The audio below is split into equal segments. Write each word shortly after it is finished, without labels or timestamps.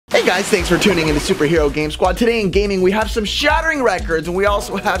Hey guys, thanks for tuning into Superhero Game Squad. Today in gaming, we have some shattering records, and we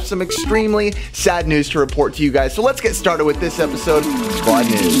also have some extremely sad news to report to you guys. So let's get started with this episode, Squad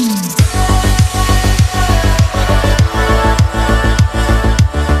News.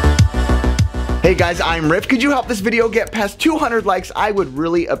 Hey guys, I'm Riff. Could you help this video get past 200 likes? I would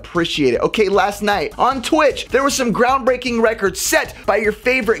really appreciate it. Okay, last night on Twitch, there was some groundbreaking records set by your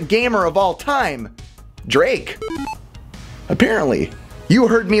favorite gamer of all time, Drake. Apparently. You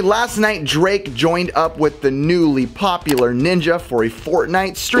heard me, last night Drake joined up with the newly popular Ninja for a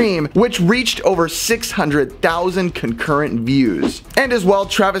Fortnite stream, which reached over 600,000 concurrent views. And as well,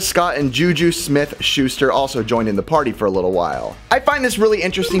 Travis Scott and Juju Smith-Schuster also joined in the party for a little while. I find this really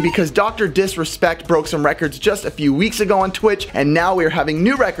interesting because Dr. Disrespect broke some records just a few weeks ago on Twitch, and now we're having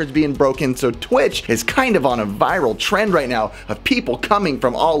new records being broken, so Twitch is kind of on a viral trend right now of people coming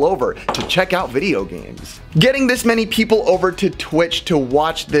from all over to check out video games. Getting this many people over to Twitch to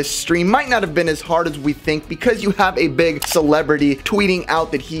watch this stream might not have been as hard as we think because you have a big celebrity tweeting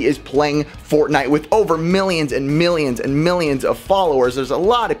out that he is playing Fortnite with over millions and millions and millions of followers. There's a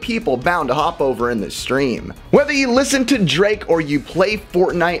lot of people bound to hop over in this stream. Whether you listen to Drake or you play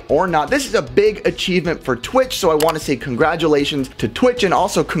Fortnite or not, this is a big achievement for Twitch, so I want to say congratulations to Twitch and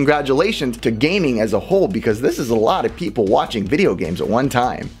also congratulations to gaming as a whole because this is a lot of people watching video games at one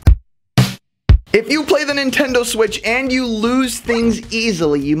time. If you play the Nintendo Switch and you lose things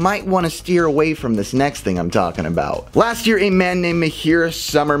easily, you might want to steer away from this next thing I'm talking about. Last year, a man named Mahira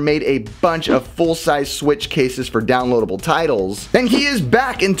Summer made a bunch of full-size Switch cases for downloadable titles. And he is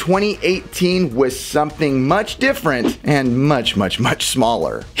back in 2018 with something much different and much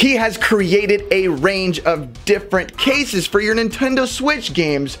smaller. He has created a range of different cases for your Nintendo Switch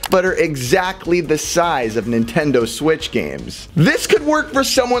games, but are exactly the size of Nintendo Switch games. This could work for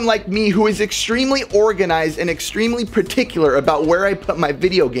someone like me who is extremely organized and extremely particular about where I put my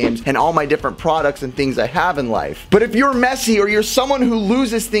video games and all my different products and things I have in life. But if you're messy or you're someone who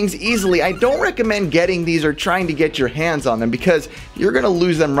loses things easily, I don't recommend getting these or trying to get your hands on them because you're gonna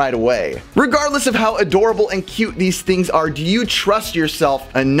lose them right away. Regardless of how adorable and cute these things are, do you trust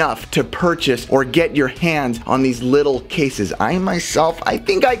yourself enough to purchase or get your hands on these little cases? I myself, I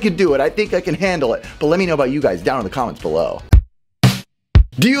think I could do it. I think I can handle it. But let me know about you guys down in the comments below.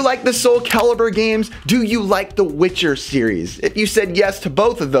 Do you like the Soul Calibur games? Do you like the Witcher series? If you said yes to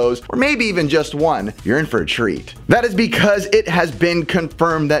both of those, or maybe even just one, you're in for a treat. That is because it has been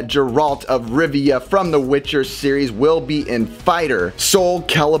confirmed that Geralt of Rivia from the Witcher series will be in Fighter Soul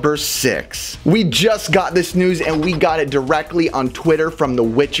Calibur 6. We just got this news and we got it directly on Twitter from the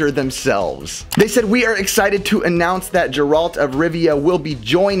Witcher themselves. They said, "We are excited to announce that Geralt of Rivia will be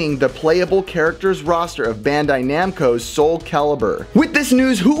joining the playable characters roster of Bandai Namco's Soul Calibur." With this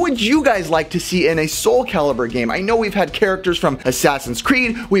news, who would you guys like to see in a Soul Calibur game? I know we've had characters from Assassin's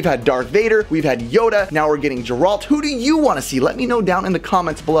Creed, we've had Darth Vader, we've had Yoda, now we're getting Geralt. Who do you want to see? Let me know down in the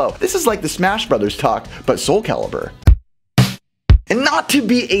comments below. This is like the Smash Brothers talk, but Soul Calibur. And not to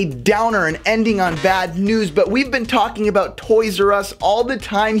be a downer and ending on bad news, but we've been talking about Toys R Us all the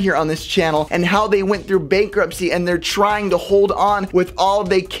time here on this channel and how they went through bankruptcy and they're trying to hold on with all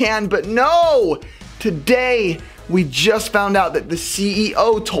they can, but no! Today, we just found out that the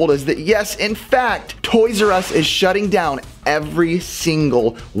CEO told us that yes, in fact, Toys R Us is shutting down every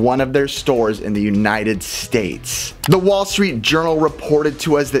single one of their stores in the United States. The Wall Street Journal reported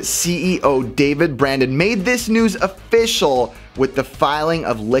to us that CEO David Brandon made this news official with the filing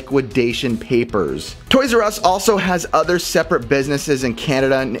of liquidation papers. Toys R Us also has other separate businesses in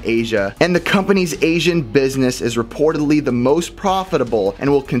Canada and Asia, and the company's Asian business is reportedly the most profitable and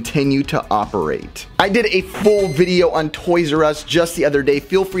will continue to operate. I did a full video on Toys R Us just the other day.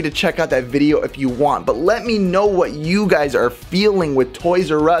 Feel free to check out that video if you want, but let me know what you guys are feeling with Toys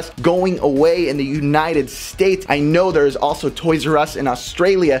R Us going away in the United States. I know there's also Toys R Us in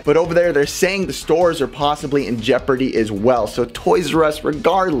Australia, but over there they're saying the stores are possibly in jeopardy as well. So Toys R Us,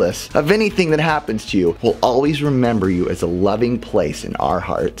 regardless of anything that happens to you, will always remember you as a loving place in our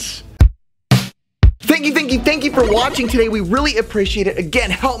hearts. Thank you for watching today. We really appreciate it. Again,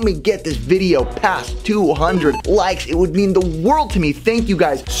 help me get this video past 200 likes. It would mean the world to me. Thank you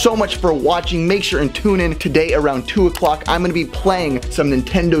guys so much for watching. Make sure and tune in today around 2 o'clock. I'm going to be playing some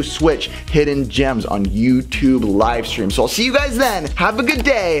Nintendo Switch hidden gems on YouTube live stream. So I'll see you guys then. Have a good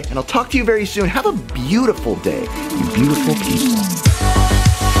day, and I'll talk to you very soon. Have a beautiful day, you beautiful people.